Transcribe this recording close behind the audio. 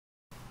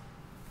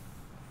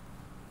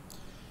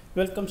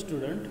Welcome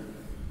student.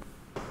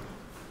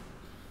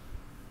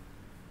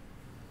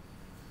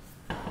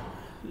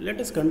 Let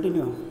us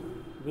continue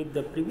with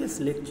the previous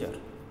lecture.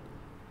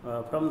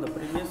 From the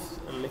previous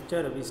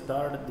lecture we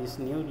start this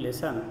new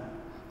lesson.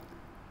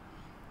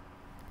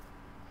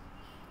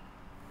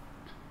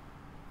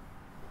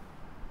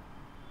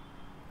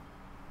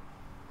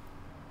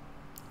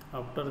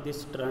 After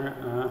this try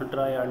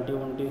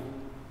anti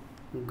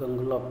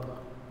Gulliver,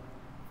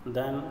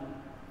 then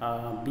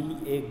be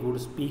a good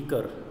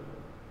speaker,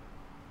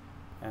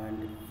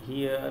 and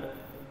here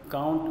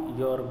count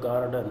your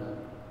garden,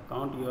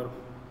 count your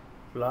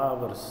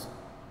flowers.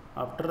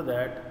 After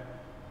that,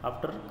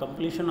 after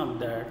completion of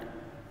that,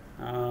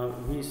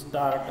 we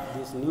start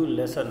this new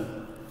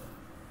lesson,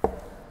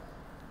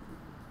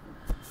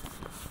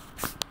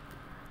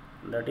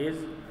 that is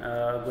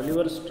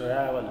Gulliver's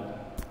travel.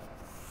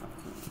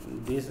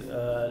 This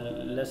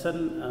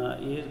lesson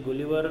is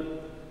Gulliver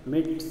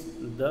meets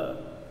the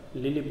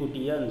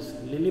Lilliputians.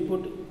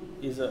 Lilliput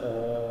is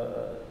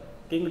a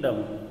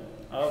kingdom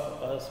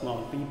of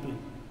small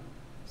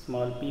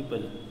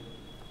people.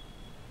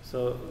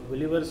 So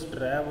Gulliver's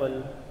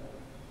travel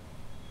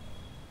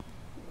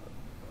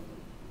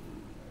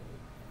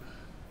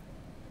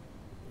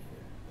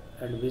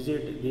and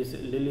visit these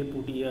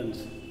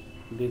Lilliputians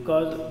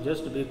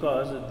just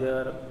because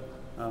their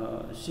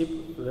ship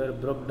were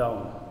broke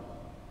down.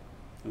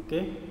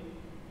 Okay,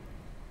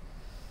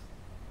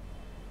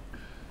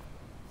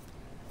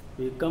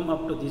 we come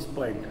up to this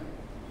point.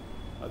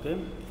 Okay,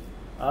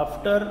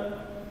 after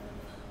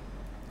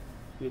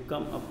we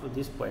come up to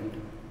this point,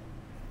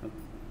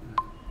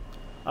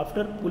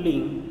 after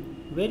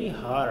pulling very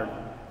hard,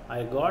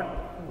 I got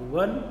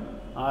one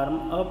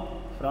arm up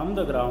from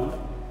the ground.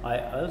 I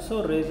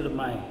also raised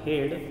my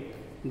head.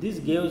 This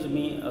gives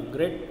me a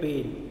great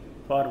pain,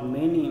 for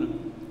many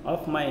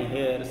of my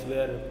hairs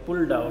were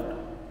pulled out.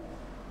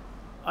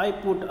 I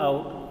put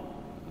out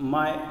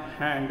my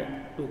hand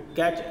to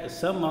catch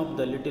some of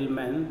the little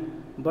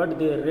men, but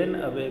they ran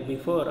away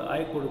before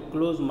I could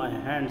close my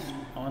hands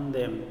on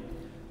them.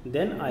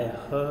 Then I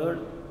heard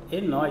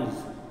a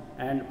noise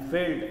and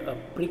felt a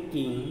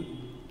pricking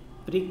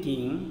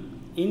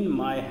in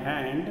my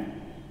hand,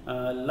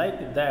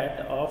 like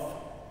that of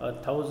a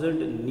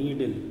thousand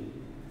needle.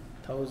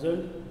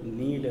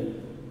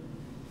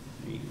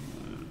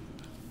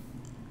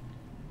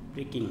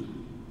 Pricking.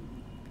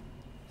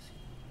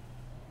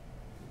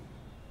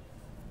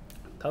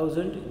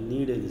 1,000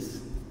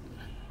 needles.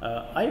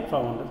 I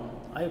found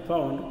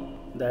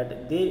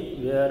that they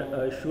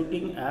were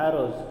shooting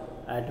arrows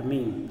at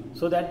me,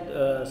 so that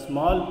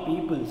small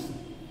peoples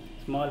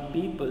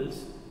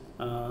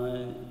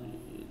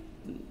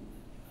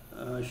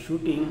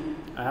shooting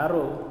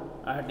arrow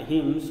at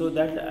him, so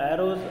that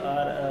arrows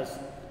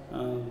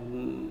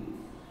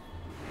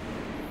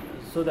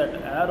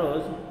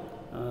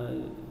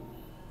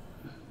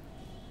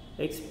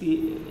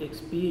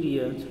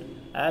experienced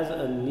as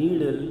a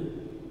needle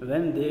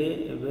when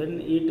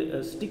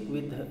it stick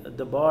with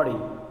the body.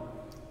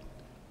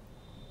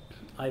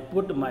 I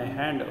put my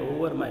hand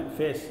over my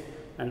face,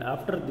 and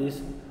after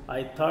this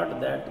I thought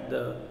that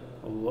the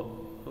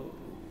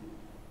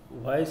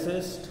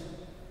wisest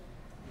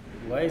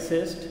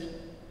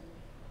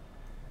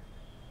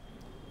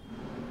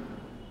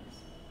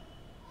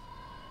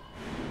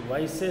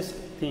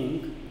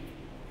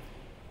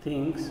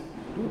things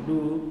to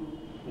do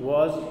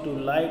was to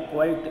lie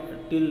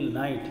quiet till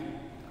night.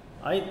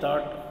 I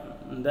thought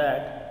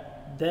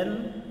that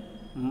then,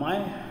 my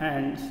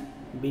hands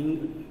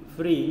being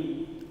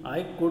free,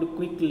 I could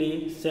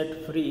quickly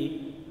set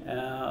free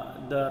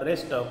the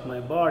rest of my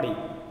body.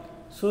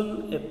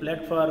 Soon a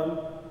platform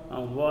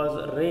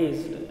was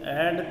raised,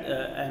 and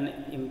an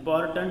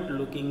important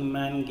looking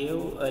man gave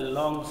a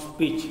long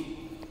speech.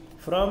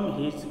 From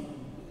his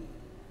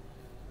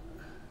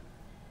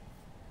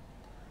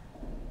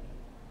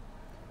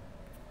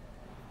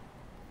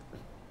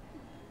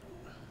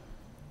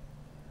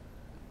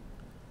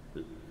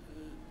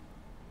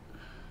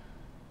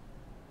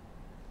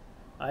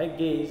I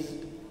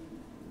gazed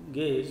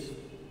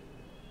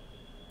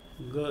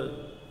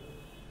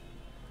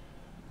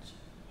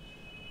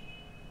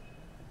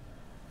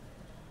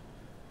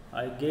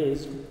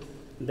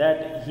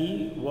that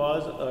he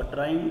was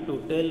trying to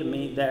tell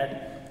me that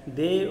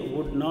they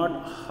would not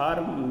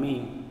harm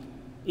me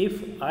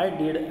if I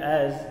did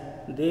as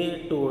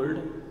they told.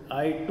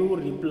 I too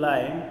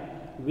replied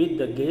with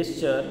the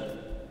gesture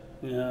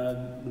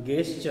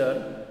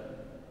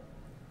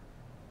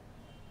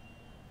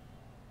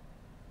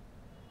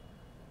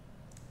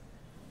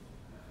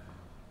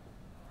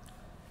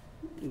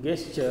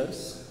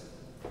gestures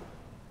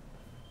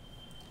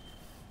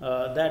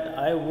that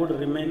I would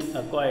remain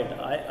quiet.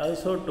 I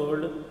also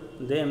told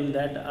them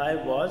that I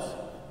was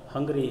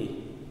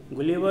hungry.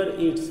 Gulliver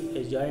eats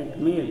a giant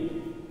meal.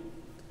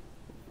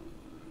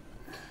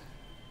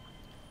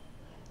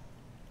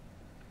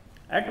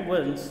 At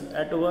once,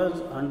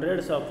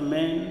 hundreds of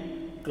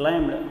men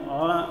climbed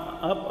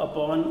up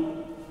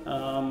upon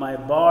my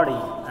body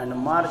and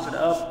marched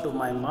up to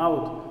my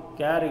mouth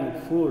carrying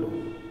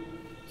food.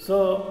 So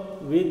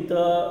with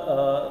the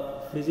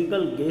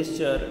physical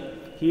gesture,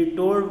 he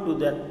told to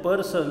that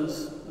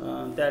persons,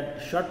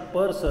 that short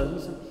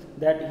persons,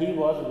 that he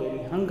was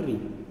very hungry.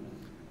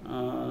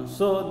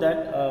 So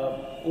that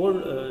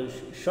old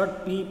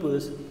short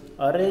peoples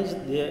arranged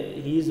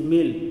his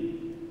meal,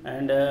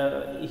 and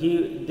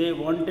they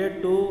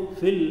wanted to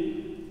fill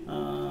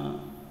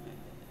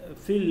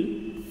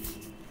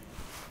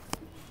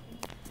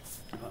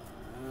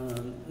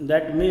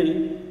that meal.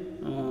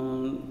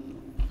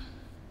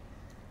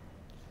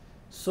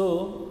 So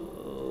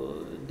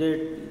they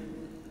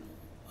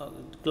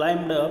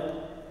climbed up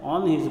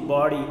on his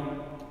body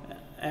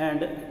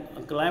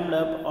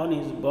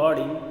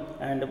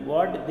and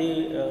what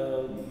they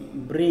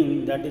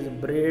bring, that is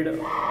bread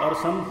or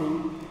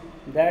something,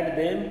 that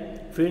they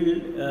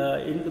filled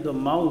into the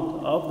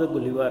mouth of the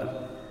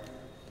Gulliver.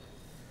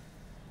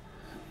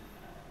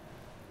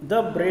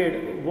 The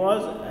bread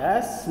was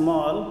as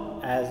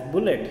small as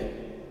bullet.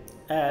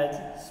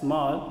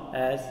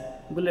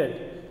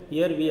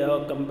 Here we have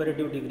a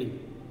comparative degree,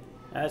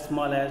 as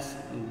small as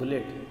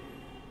bullet.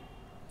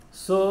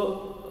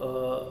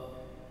 So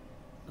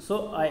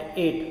I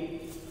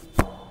ate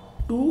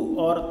 2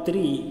 or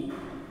 3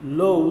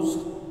 loaves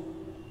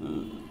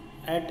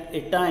at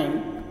a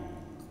time.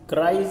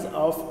 Cries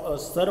of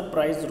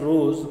surprise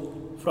rose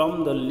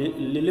from the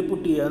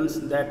Lilliputians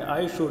that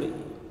I should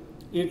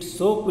eat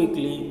so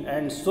quickly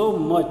and so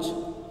much.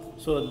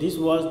 So this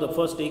was the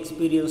first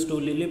experience to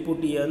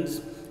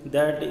Lilliputians,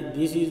 that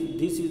this is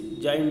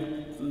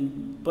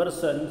giant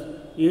person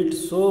eat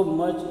so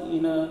much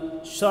in a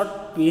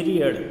short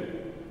period.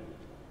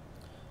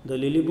 The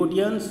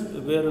Lilliputians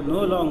were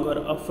no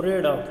longer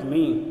afraid of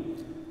me.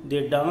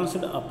 They danced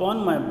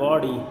upon my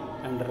body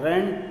and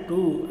ran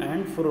to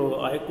and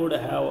fro. I could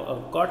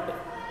have caught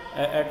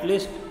at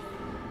least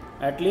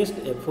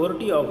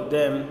 40 of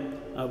them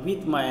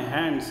with my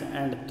hands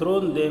and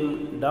thrown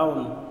them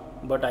down,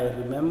 but I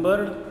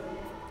remembered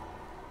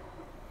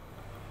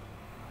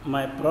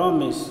my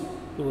promise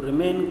to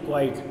remain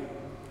quiet.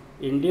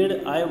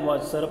 Indeed, I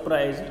was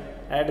surprised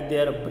at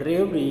their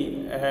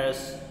bravery,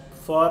 as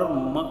for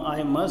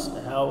I must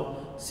have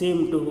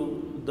seemed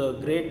to the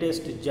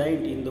greatest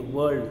giant in the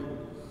world.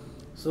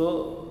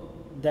 So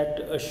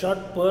that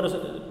short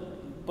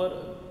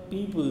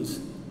people's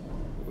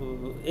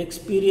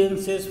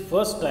experiences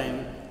first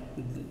time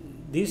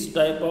this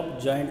type of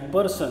giant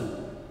person.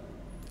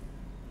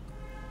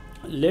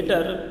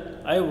 Later,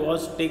 I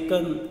was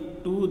taken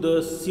to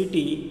the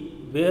city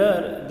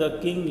where the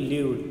king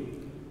lived.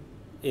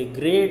 A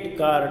great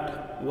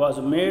cart was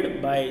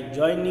made by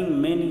joining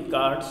many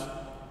carts.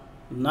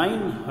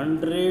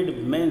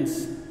 900 men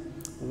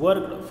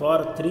worked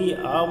for 3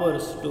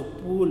 hours to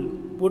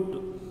put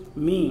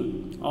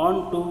me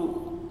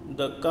onto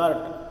the cart,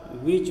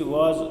 which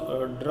was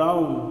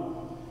drawn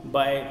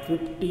by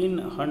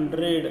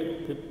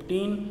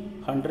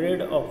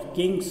 1500 of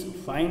king's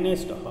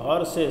finest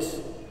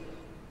horses.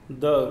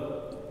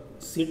 The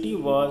city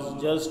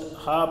was just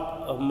half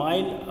a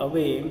mile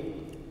away,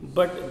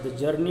 but the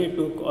journey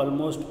took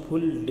almost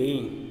full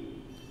day.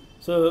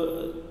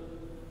 So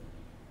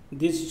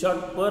this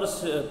short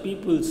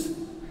people's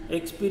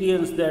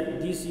experience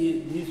that this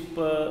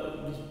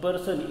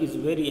person is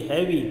very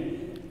heavy,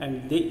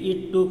 and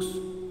it took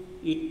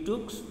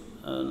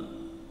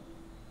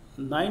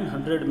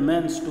 900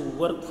 men to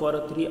work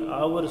for 3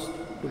 hours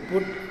to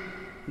put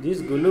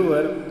this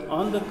Gulliver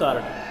on the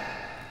cart.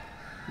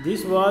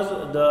 This was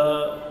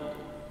the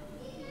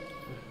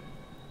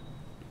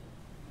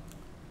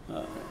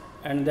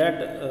and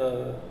that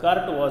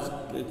cart was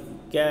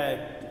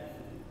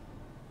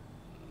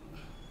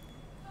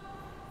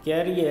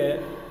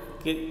carriers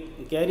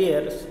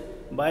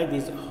by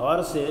these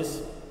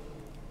horses.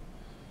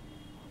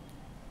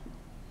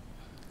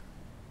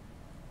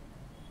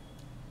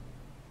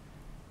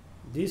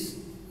 This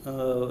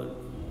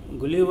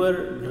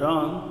Gulliver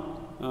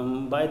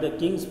drawn by the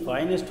king's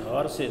finest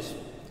horses.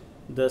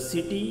 The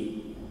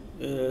city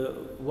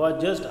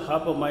was just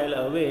half a mile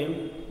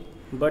away,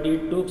 but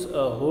it took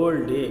a whole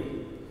day.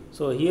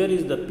 So here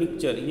is the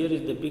picture.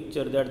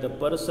 That the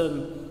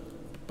person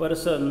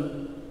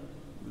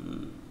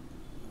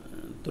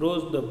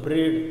throws the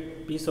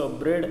piece of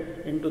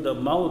bread into the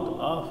mouth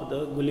of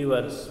the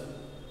Gullivers,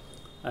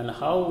 and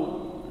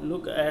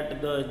look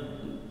at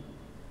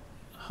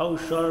how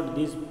short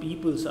these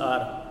peoples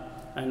are,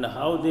 and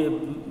how they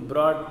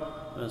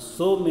brought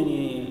so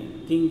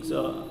many things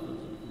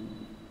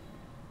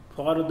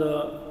for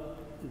the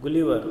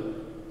Gulliver.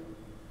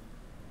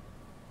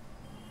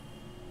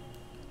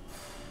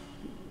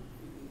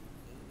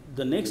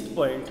 The next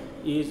point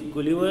is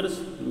Gulliver's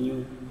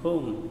new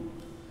home.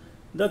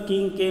 The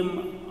king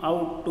came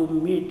out to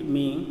meet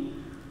me.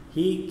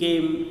 He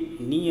came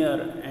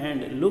near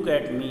and looked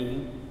at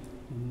me,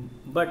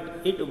 but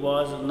it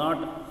was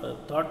not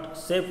thought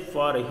safe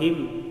for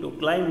him to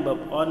climb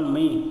up on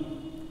me.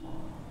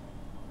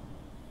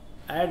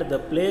 At the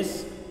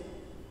place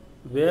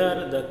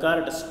where the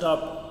cart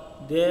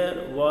stopped,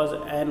 there was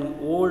an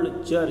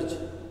old church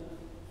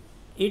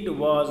It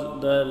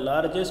was the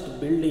largest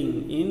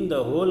building in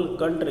the whole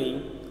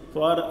country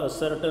for a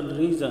certain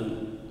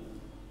reason.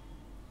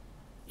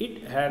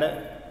 It had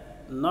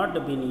not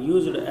been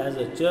used as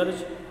a church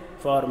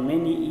for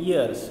many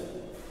years.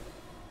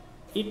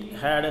 It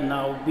had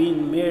now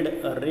been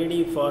made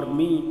ready for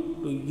me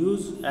to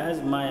use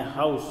as my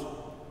house.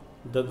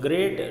 The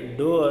great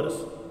doors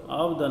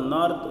of the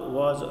north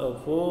was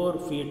 4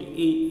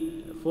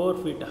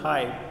 feet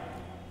high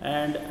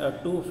and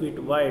 2 feet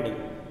wide.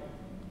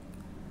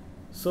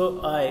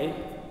 So I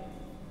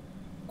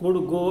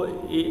could go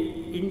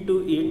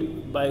into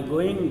it by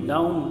going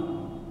down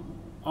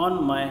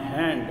on my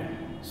hand.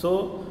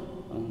 So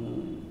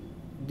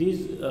this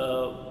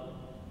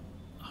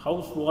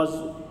house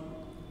was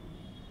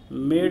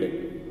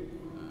made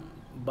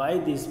by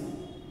these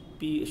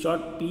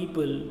short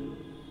people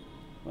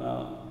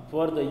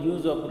for the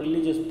use of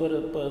religious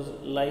purpose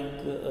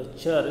like a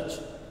church,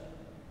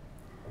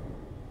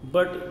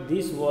 but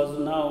this was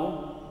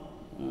now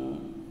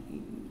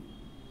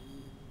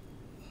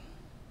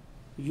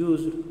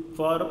used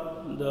for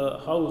the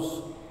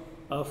house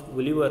of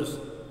Gullivers.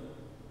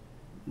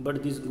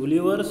 But this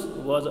Gulliver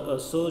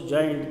was so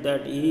giant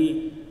that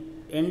he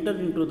entered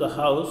into the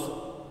house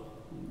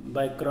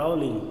by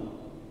crawling.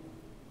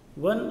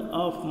 One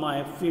of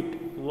my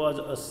feet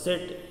was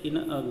set in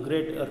a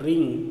great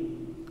ring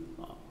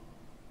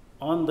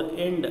on the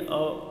end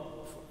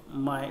of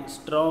my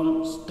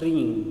strong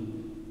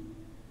string,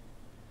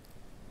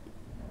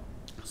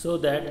 so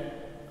that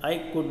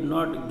I could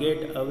not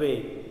get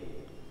away,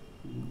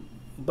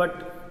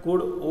 but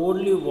could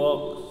only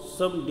walk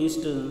some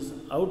distance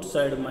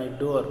outside my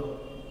door.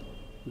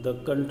 The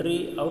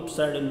country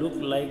outside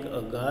looked like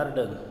a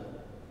garden.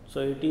 So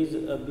it is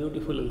a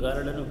beautiful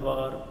garden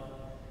for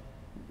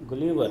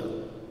Gulliver.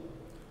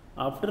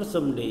 After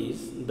some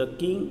days, the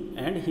king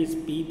and his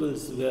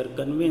peoples were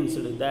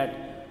convinced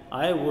that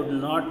I would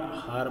not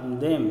harm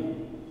them.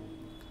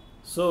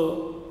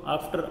 So,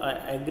 after I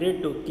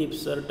agreed to keep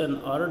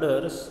certain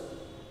orders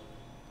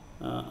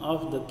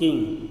of the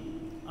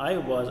king, I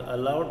was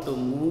allowed to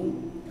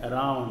move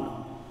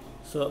around.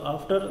 So,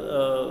 after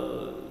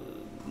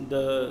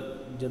the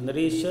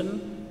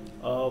generation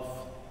of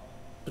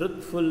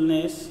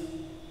truthfulness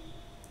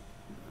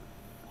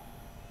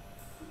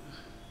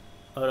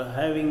or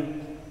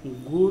having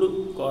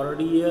good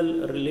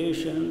cordial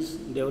relations,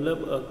 develop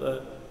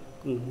a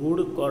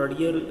good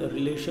cordial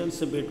relations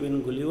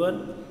between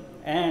Gulliver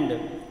and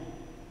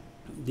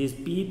these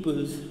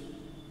peoples.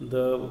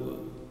 The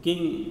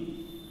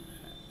king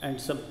and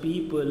some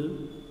people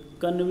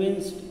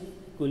convinced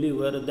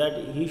Gulliver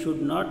that he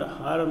should not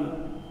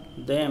harm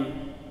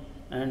them,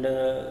 and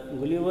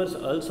Gulliver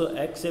also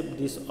accept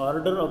this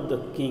order of the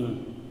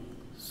king.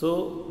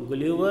 So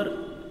Gulliver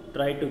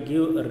tried to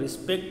give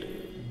respect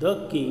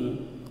the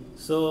king.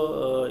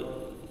 So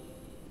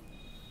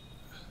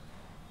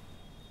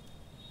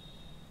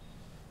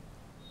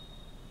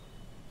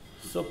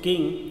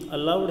king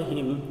allowed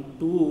him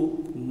to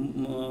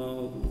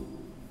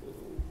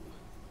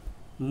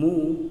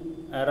move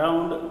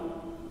around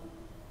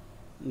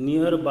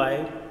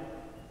nearby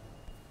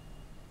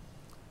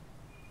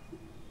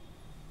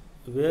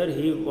where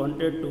he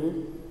wanted to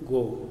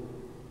go.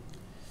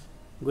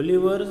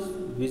 Gulliver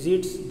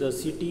visits the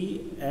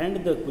city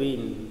and the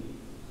queen.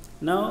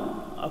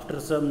 Now, after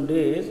some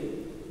days,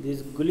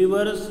 these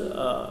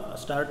Gullivers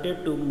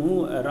started to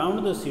move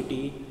around the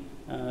city,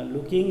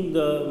 looking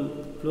the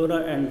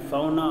flora and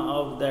fauna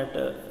of that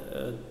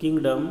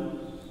kingdom.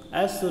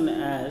 As soon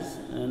as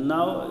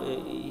now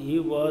he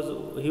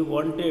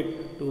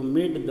wanted to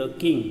meet the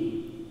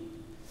king.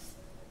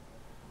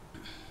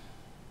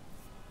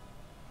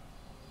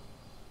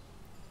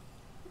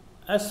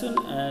 As soon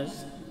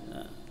as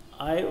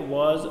I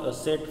was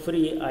set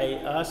free, I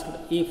asked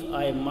if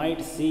I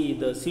might see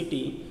the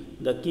city.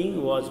 The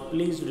king was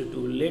pleased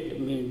to let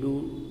me do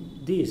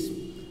this.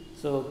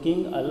 So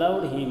king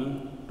allowed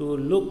him to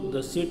look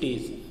the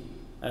cities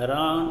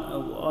around.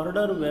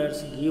 Order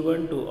was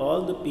given to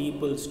all the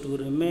peoples to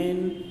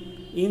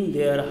remain in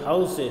their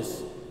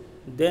houses.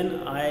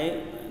 Then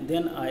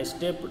I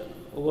stepped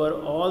over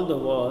all the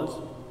walls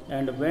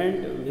and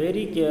went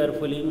very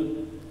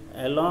carefully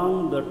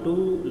along the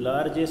two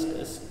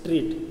largest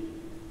streets.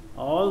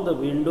 All the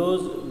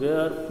windows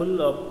were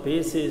full of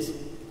faces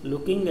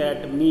looking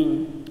at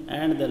me,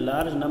 and the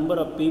large number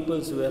of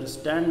peoples were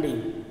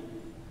standing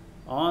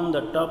on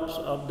the tops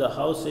of the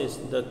houses.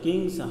 The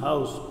king's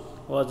house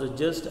was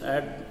just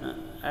at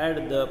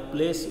the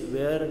place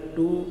where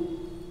two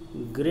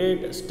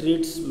great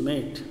streets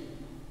met.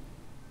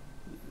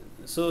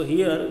 So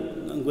here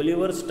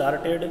Gulliver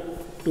started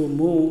to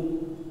move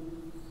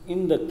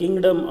in the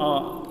kingdom,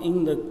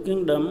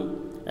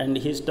 and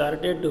he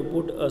started to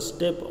put a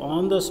step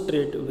on the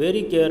street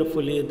very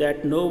carefully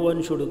that no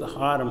one should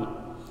harm.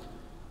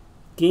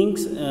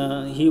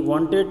 He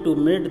wanted to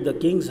meet the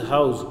king's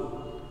house,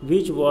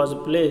 which was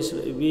placed,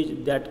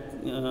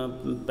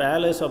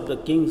 palace of the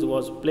kings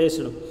was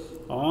placed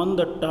on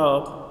the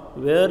top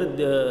where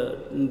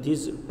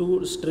these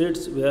two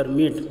streets were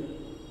met.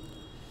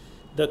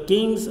 The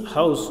king's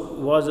house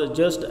was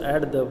just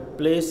at the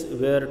place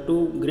where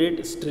two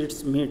great streets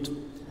meet.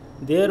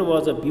 There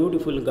was a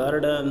beautiful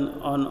garden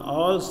on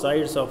all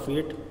sides of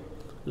it.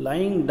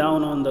 Lying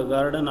down on the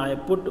garden, I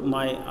put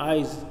my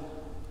eyes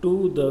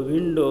to the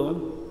window.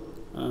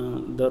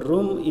 The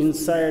room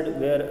inside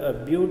were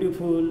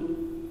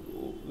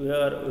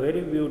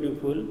very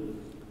beautiful.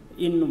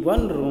 In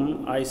one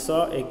room, I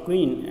saw a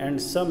queen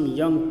and some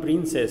young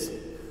princess.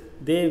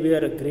 They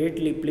were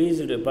greatly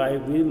pleased by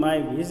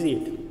my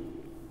visit.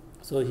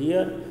 So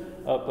here,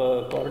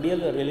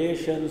 cordial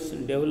relations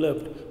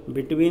developed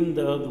between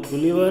the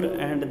Gulliver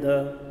and the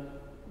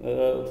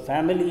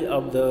family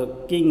of the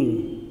king.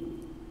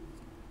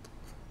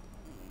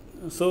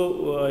 So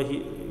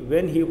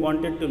when he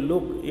wanted to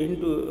look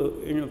into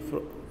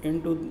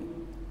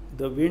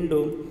the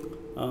window,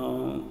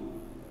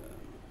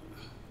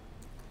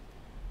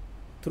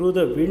 through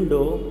the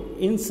window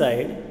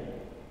inside,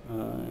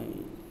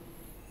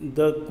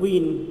 the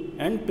queen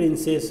and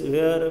princess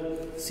were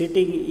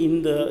sitting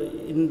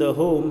in the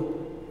home,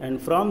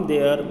 and from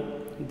there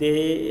they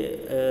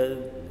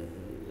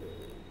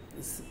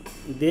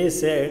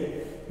said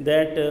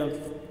that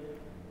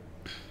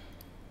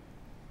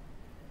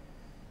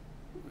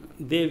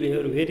they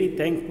were very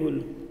thankful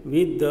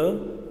with the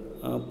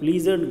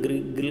pleasant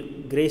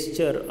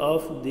gesture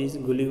of this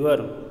Gulliver,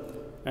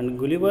 and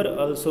Gulliver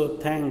also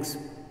thanks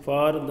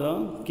for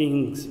the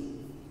kings.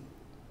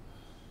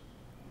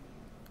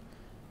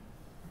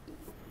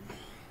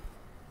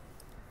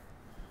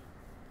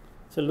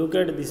 So look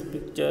at this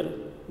picture,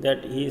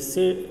 that he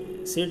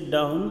sit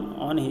down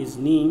on his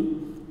knee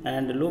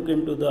and look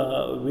into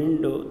the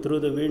window.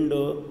 Through the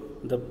window,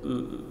 the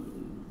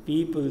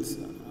peoples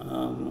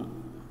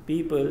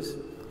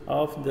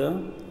of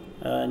the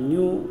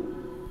new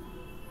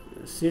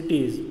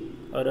cities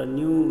or a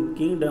new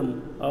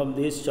kingdom of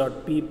these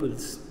short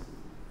peoples.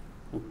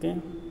 Okay.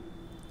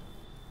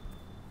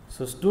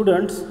 So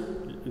students,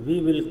 we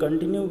will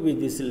continue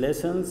with these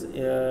lessons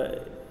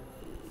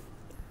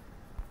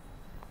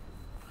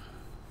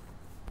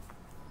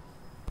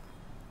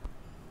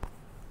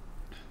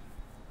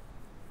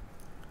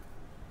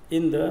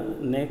in the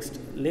next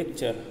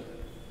lecture.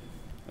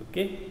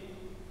 Okay.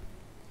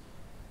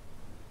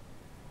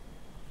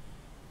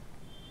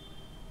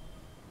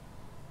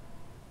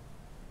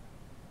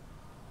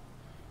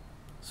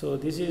 So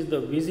this is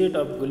the visit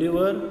of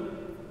Gulliver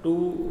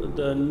to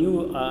the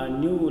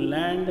new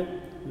land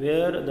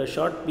where the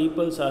short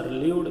peoples are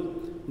lived.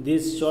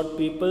 These short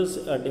peoples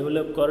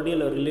develop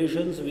cordial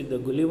relations with the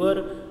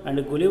Gulliver,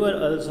 and Gulliver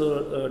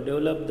also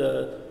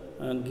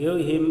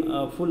gave him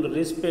full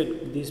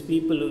respect. These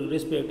people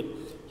respect.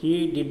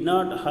 He did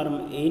not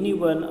harm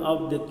anyone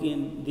of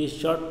these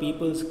short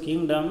people's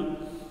kingdom,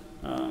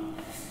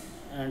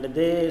 and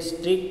they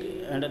strict.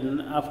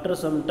 And after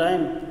some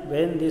time,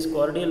 when these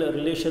cordial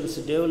relations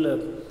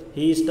developed,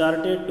 he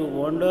started to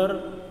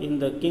wander in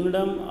the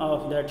kingdom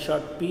of that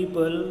short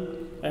people,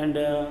 and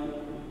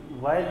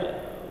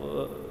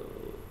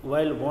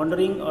while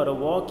wandering or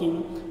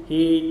walking,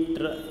 he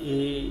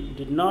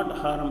did not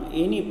harm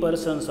any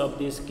persons of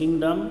this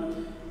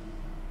kingdom.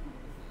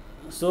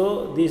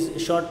 So these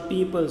short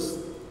peoples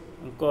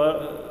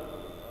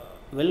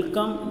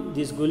welcome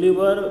this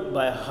Gulliver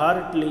by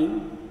heartily,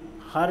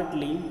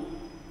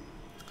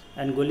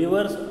 and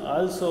Gulliver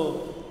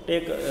also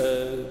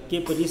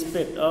keep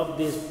respect of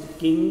this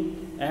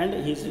king and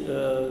his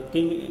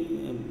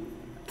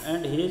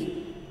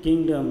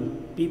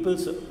kingdom,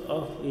 peoples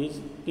of his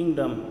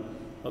kingdom.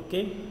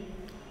 Okay.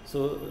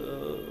 So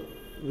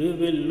we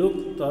will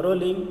look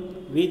thoroughly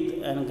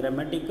with and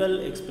grammatical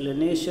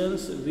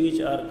explanations which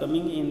are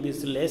coming in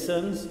these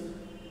lessons.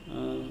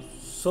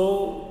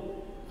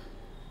 So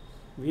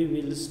we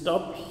will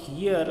stop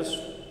here,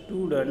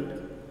 student.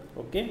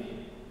 Okay.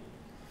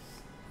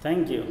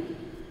 Thank you.